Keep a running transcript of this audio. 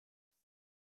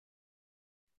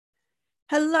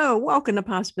Hello, welcome to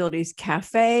Possibilities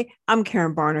Cafe. I'm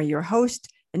Karen Barner, your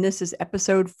host, and this is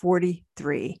episode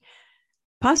 43.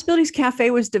 Possibilities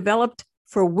Cafe was developed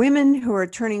for women who are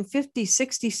turning 50,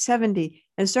 60, 70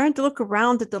 and starting to look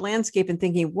around at the landscape and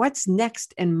thinking, what's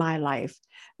next in my life?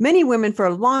 Many women for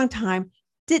a long time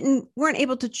weren't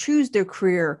able to choose their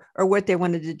career or what they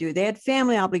wanted to do. They had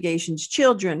family obligations,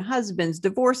 children, husbands,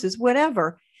 divorces,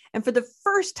 whatever. And for the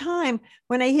first time,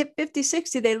 when they hit 50,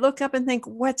 60, they look up and think,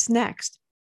 what's next?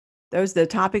 Those are the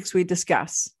topics we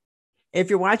discuss. If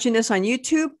you're watching this on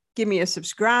YouTube, give me a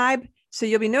subscribe so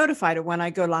you'll be notified of when I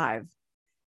go live.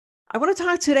 I want to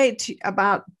talk today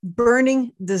about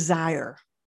burning desire.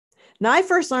 Now, I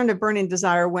first learned of burning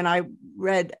desire when I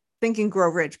read Think and Grow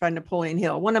Rich by Napoleon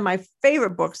Hill, one of my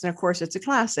favorite books. And of course, it's a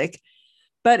classic.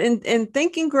 But in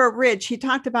Think and Grow Rich, he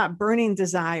talked about burning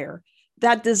desire,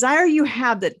 that desire you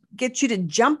have that gets you to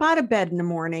jump out of bed in the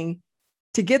morning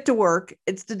to get to work.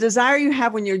 It's the desire you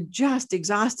have when you're just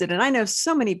exhausted. And I know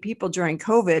so many people during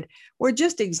COVID were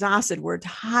just exhausted. We're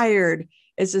tired.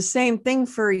 It's the same thing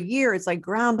for a year. It's like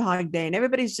Groundhog Day and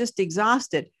everybody's just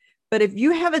exhausted. But if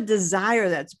you have a desire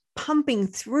that's pumping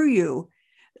through you,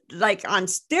 like on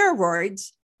steroids,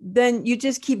 then you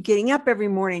just keep getting up every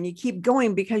morning. You keep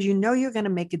going because you know you're going to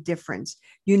make a difference.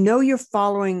 You know you're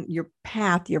following your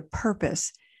path, your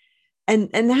purpose. And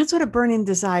that's what a burning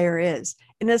desire is.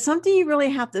 And it's something you really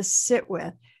have to sit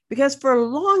with, because for a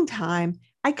long time,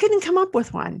 I couldn't come up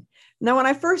with one. Now, when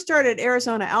I first started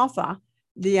Arizona Alpha,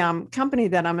 the company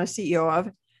that I'm a CEO of,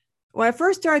 when I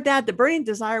first started that, the burning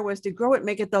desire was to grow it,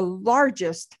 make it the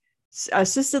largest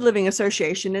assisted living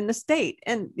association in the state.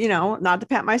 And, not to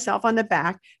pat myself on the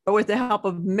back, but with the help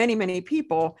of many, many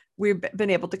people, we've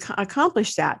been able to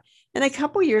accomplish that. And a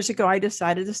couple of years ago, I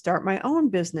decided to start my own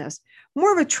business,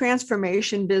 more of a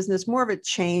transformation business, more of a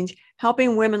change,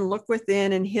 helping women look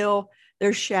within and heal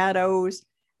their shadows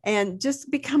and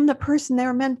just become the person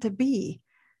they're meant to be.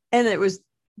 And it was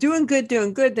doing good.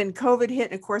 Then COVID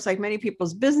hit. And of course, like many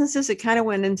people's businesses, it kind of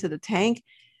went into the tank,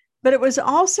 but it was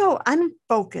also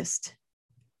unfocused.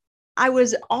 I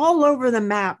was all over the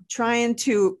map trying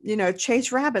to,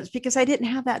 chase rabbits because I didn't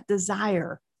have that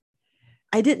desire.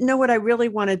 I didn't know what I really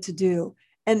wanted to do.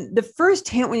 And the first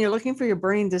hint when you're looking for your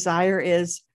burning desire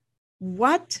is,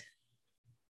 what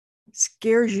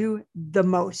scares you the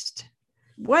most?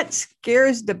 What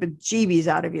scares the bejeebies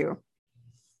out of you?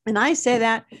 And I say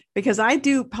that because I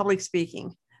do public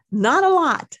speaking. Not a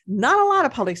lot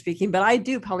of public speaking, but I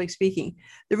do public speaking.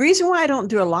 The reason why I don't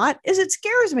do a lot is it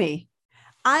scares me.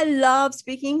 I love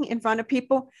speaking in front of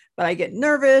people, but I get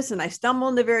nervous and I stumble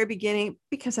in the very beginning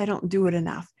because I don't do it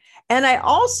enough. And I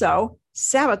also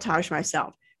sabotage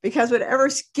myself because whatever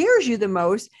scares you the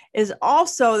most is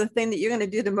also the thing that you're going to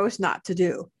do the most not to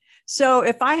do. So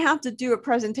if I have to do a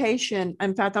presentation,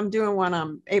 in fact, I'm doing one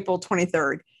on April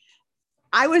 23rd,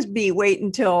 I would wait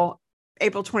until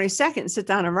April 22nd and sit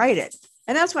down and write it.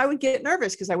 And that's why I would get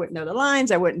nervous, because I wouldn't know the lines.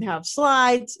 I wouldn't have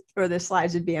slides, or the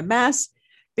slides would be a mess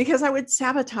because I would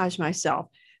sabotage myself.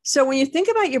 So when you think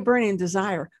about your burning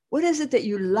desire, what is it that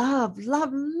you love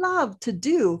to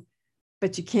do,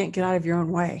 but you can't get out of your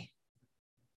own way?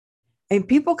 And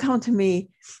people come to me.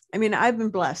 I mean, I've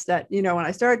been blessed that, when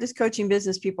I started this coaching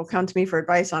business, people come to me for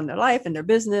advice on their life and their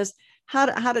business, how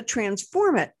to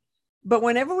transform it. But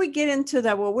whenever we get into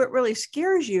that, well, what really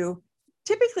scares you?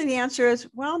 Typically the answer is,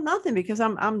 well, nothing, because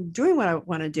I'm doing what I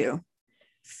want to do.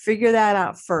 Figure that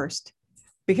out first,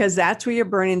 because that's where your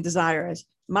burning desire is.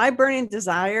 My burning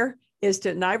desire is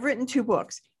to, and I've written 2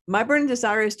 books. My burning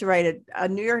desire is to write a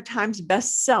New York Times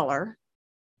bestseller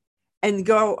and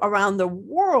go around the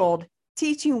world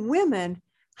teaching women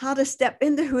how to step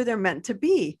into who they're meant to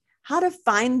be, how to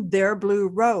find their blue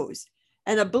rose.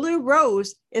 And a blue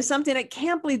rose is something that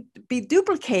can't be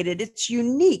duplicated. It's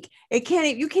unique. You can't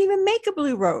even make a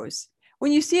blue rose.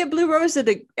 When you see a blue rose at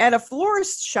a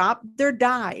florist shop, they're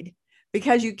dyed,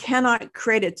 because you cannot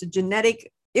create it. It's a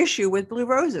genetic issue with blue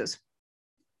roses.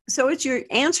 So it's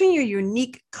answering your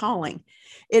unique calling.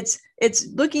 It's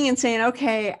looking and saying,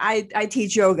 okay, I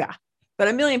teach yoga, but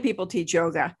a million people teach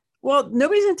yoga. Well,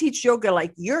 nobody's going to teach yoga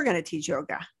like you're going to teach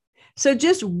yoga. So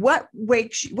just what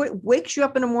wakes you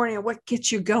up in the morning and what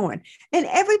gets you going? And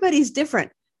everybody's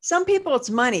different. Some people,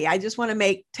 it's money. I just want to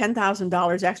make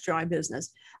 $10,000 extra on my business.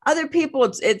 Other people,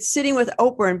 it's sitting with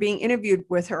Oprah and being interviewed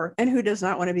with her. And who does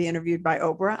not want to be interviewed by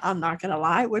Oprah? I'm not going to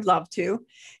lie. Would love to.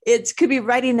 It could be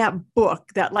writing that book,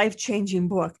 that life-changing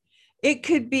book. It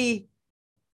could be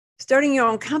starting your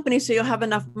own company so you'll have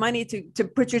enough money to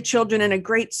put your children in a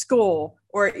great school,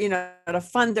 or, to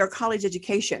fund their college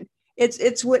education.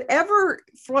 It's whatever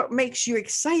makes you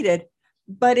excited.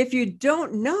 But if you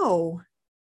don't know,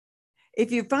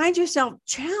 if you find yourself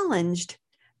challenged,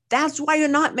 that's why you're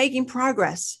not making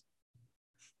progress.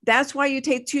 That's why you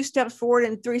take 2 steps forward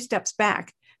and 3 steps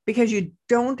back, because you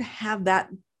don't have that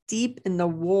deep in the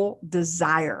wool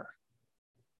desire.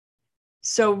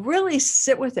 So really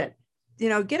sit with it.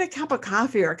 Get a cup of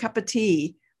coffee or a cup of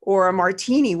tea or a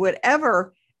martini,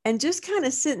 whatever, and just kind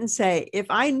of sit and say, if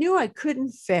I knew I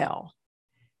couldn't fail,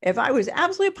 if I was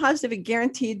absolutely positive and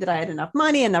guaranteed that I had enough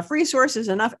money, enough resources,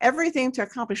 enough everything to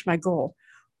accomplish my goal,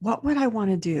 what would I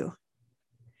want to do?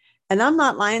 And I'm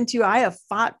not lying to you. I have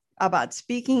fought about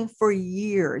speaking for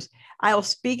years. I'll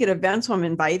speak at events when I'm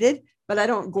invited, but I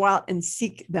don't go out and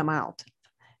seek them out.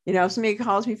 If somebody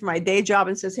calls me for my day job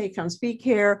and says, hey, come speak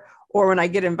here, or when I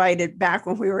get invited back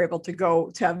when we were able to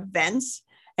go to events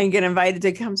and get invited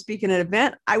to come speak in an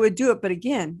event, I would do it. But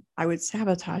again, I would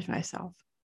sabotage myself.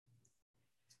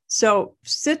 So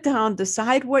sit down,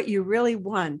 decide what you really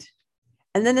want.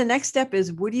 And then the next step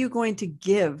is, what are you going to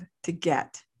give to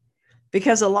get?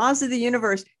 Because the laws of the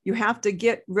universe, you have to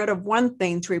get rid of one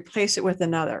thing to replace it with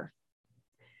another.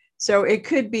 So it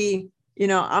could be,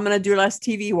 I'm going to do less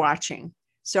TV watching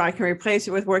so I can replace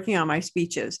it with working on my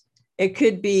speeches. It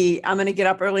could be, I'm going to get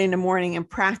up early in the morning and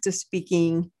practice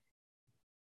speaking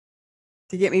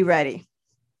to get me ready.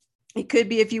 It could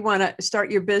be, if you want to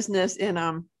start your business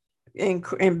in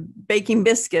baking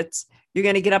biscuits, you're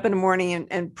going to get up in the morning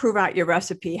and prove out your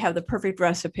recipe, have the perfect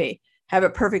recipe, have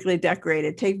it perfectly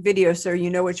decorated, take videos so you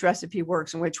know which recipe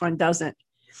works and which one doesn't.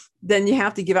 Then you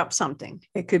have to give up something.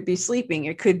 It could be sleeping.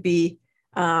 It could be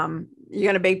you're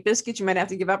going to bake biscuits. You might have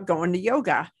to give up going to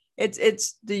yoga.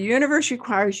 It's the universe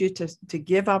requires you to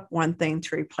give up one thing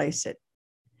to replace it.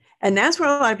 And that's where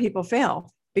a lot of people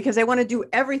fail, because they want to do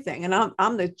everything. And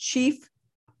I'm the chief.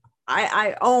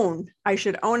 I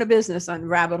should own a business on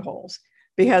rabbit holes,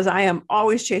 because I am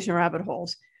always chasing rabbit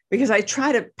holes, because I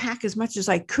try to pack as much as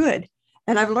I could.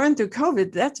 And I've learned through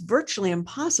COVID, that's virtually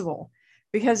impossible,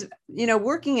 because,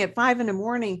 working at 5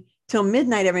 a.m. till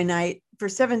midnight every night for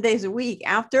 7 days a week,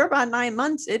 after about 9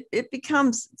 months, it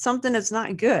becomes something that's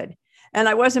not good. And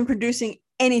I wasn't producing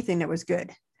anything that was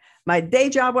good. My day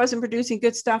job wasn't producing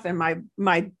good stuff. And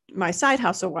my side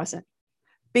hustle wasn't,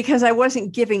 because I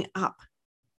wasn't giving up.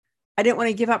 I didn't want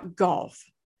to give up golf.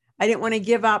 I didn't want to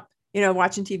give up,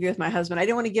 watching TV with my husband. I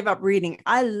didn't want to give up reading.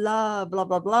 I love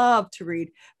to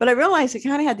read, but I realized I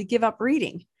kind of had to give up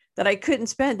reading, that I couldn't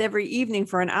spend every evening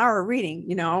for an hour reading,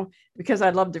 because I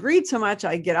love to read so much.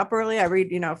 I get up early, I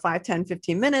read, 5, 10,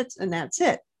 15 minutes, and that's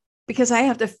it, because I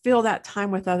have to fill that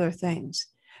time with other things.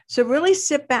 So really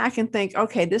sit back and think,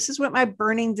 okay, this is what my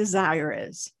burning desire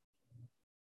is.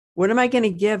 What am I going to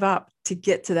give up to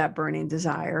get to that burning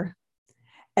desire?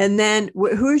 And then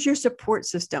who's your support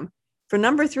system? For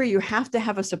number 3, you have to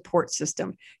have a support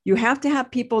system. You have to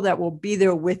have people that will be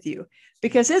there with you,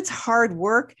 because it's hard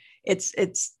work. It's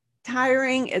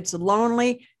tiring. It's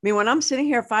lonely. I mean, when I'm sitting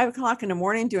here at 5 o'clock in the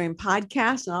morning doing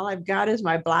podcasts and all I've got is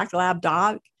my black lab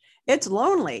dog, it's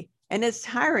lonely and it's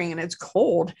tiring and it's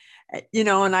cold,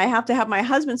 and I have to have my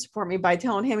husband support me by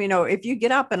telling him, if you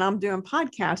get up and I'm doing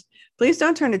podcasts, please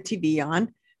don't turn the TV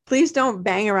on. Please don't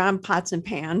bang around pots and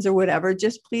pans or whatever.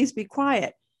 Just please be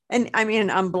quiet. And I mean,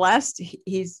 I'm blessed.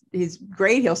 He's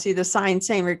great. He'll see the sign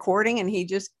saying recording, and he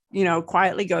just,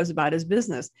 quietly goes about his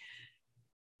business.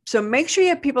 So make sure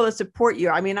you have people that support you.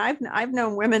 I mean, I've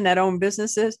known women that own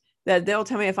businesses that they'll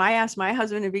tell me, if I asked my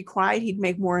husband to be quiet, he'd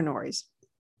make more noise.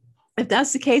 If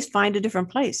that's the case, find a different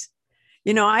place.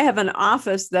 I have an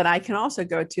office that I can also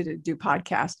go to do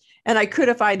podcasts. And I could,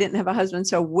 if I didn't have a husband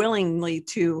so willingly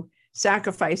to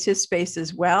sacrifice his space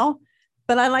as well.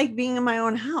 But I like being in my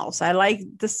own house. I like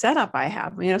the setup I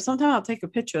have. Sometimes I'll take a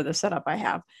picture of the setup I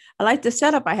have. I like the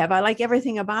setup I have. I like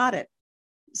everything about it.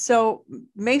 So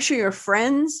make sure your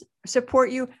friends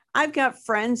support you. I've got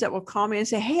friends that will call me and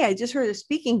say, hey, I just heard a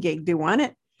speaking gig. Do you want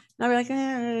it? And I'll be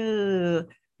like,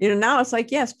 now it's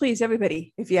like, yes, please,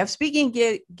 everybody. If you have speaking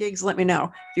gigs, let me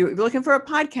know. If you're looking for a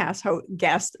podcast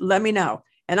guest, let me know.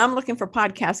 And I'm looking for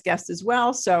podcast guests as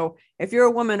well. So if you're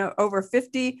a woman over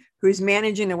 50 who's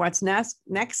managing the what's next,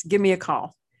 give me a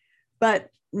call. But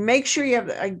make sure you have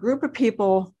a group of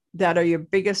people that are your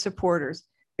biggest supporters,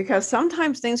 because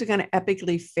sometimes things are going to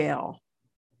epically fail.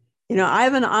 I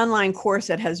have an online course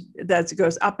that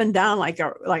goes up and down like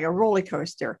a roller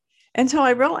coaster, until I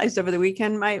realized over the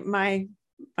weekend my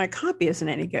copy isn't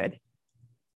any good.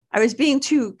 I was being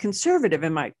too conservative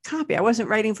in my copy. I wasn't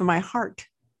writing from my heart.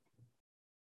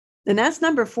 And that's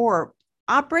number 4,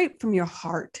 operate from your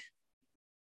heart.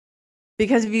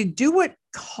 Because if you do what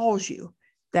calls you,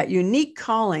 that unique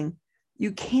calling,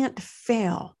 you can't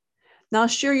fail. Now,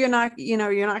 sure, you're not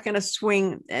going to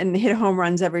swing and hit home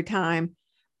runs every time,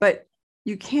 but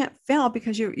you can't fail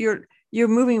because you're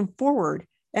moving forward.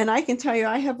 And I can tell you,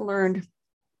 I have learned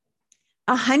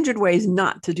 100 ways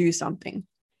not to do something.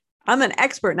 I'm an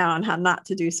expert now on how not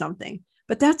to do something,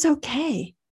 but that's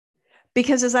okay.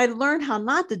 Because as I learned how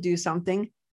not to do something,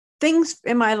 things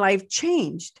in my life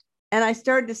changed. And I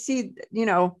started to see,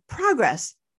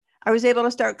 progress. I was able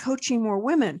to start coaching more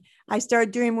women. I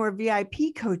started doing more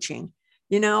VIP coaching.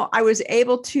 I was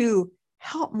able to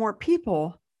help more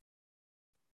people,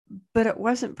 but it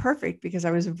wasn't perfect because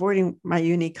I was avoiding my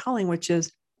unique calling, which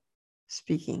is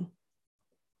speaking.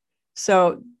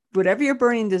 So whatever your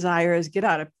burning desire is, get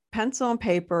out a pencil and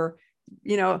paper.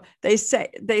 They say,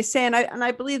 and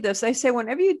I believe this, they say,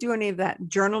 whenever you do any of that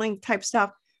journaling type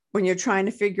stuff, when you're trying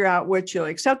to figure out what you'll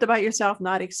accept about yourself,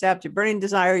 not accept, your burning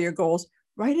desire, your goals,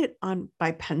 write it on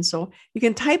by pencil. You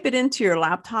can type it into your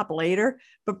laptop later,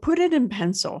 but put it in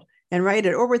pencil and write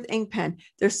it, or with ink pen.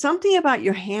 There's something about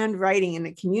your handwriting and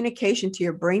the communication to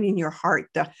your brain and your heart,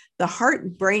 the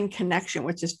heart-brain connection,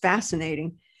 which is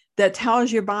fascinating, that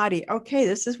tells your body, okay,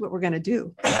 this is what we're going to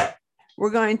do. We're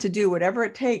going to do whatever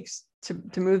it takes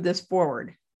to move this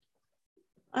forward.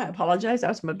 I apologize. That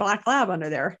was my black lab under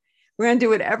there. We're going to do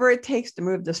whatever it takes to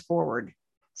move this forward.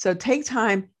 So take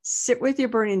time, sit with your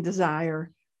burning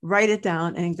desire, write it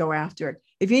down, and go after it.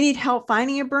 If you need help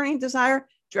finding your burning desire,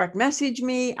 direct message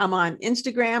me. I'm on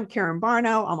Instagram, Karen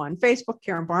Barno. I'm on Facebook,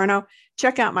 Karen Barno.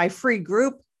 Check out my free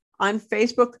group on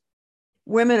Facebook,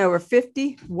 Women Over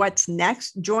 50, What's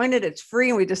Next? Join it. It's free,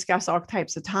 and we discuss all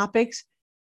types of topics.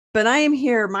 But I am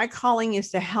here. My calling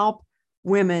is to help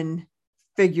women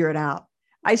figure it out.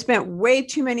 I spent way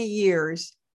too many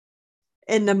years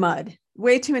in the mud,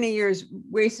 way too many years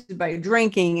wasted by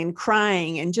drinking and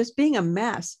crying and just being a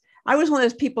mess. I was one of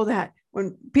those people that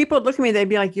when people look at me, they'd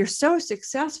be like, you're so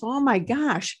successful. Oh my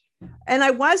gosh. And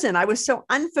I wasn't. I was so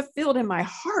unfulfilled in my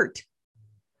heart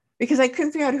because I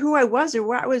couldn't figure out who I was or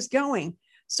where I was going.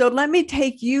 So let me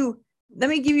give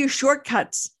you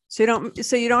shortcuts so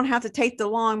you don't have to take the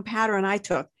long pattern I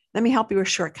took. Let me help you with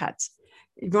shortcuts.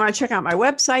 If you want to check out my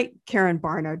website,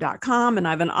 KarenBarno.com, and I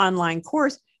have an online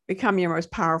course, Become Your Most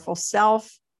Powerful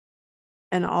Self,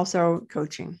 and also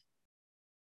coaching.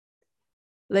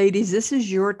 Ladies, this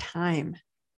is your time.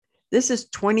 This is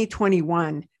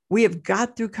 2021. We have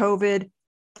got through COVID.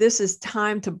 This is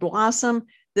time to blossom.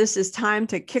 This is time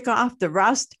to kick off the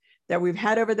rust that we've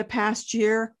had over the past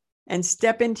year and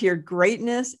step into your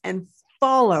greatness and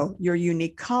follow your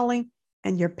unique calling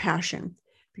and your passion.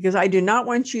 Because I do not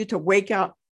want you to wake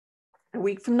up a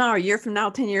week from now, a year from now,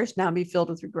 10 years from now, and be filled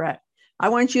with regret. I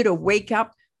want you to wake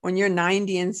up when you're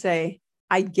 90 and say,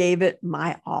 I gave it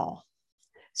my all.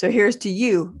 So here's to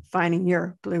you finding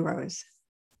your blue rose.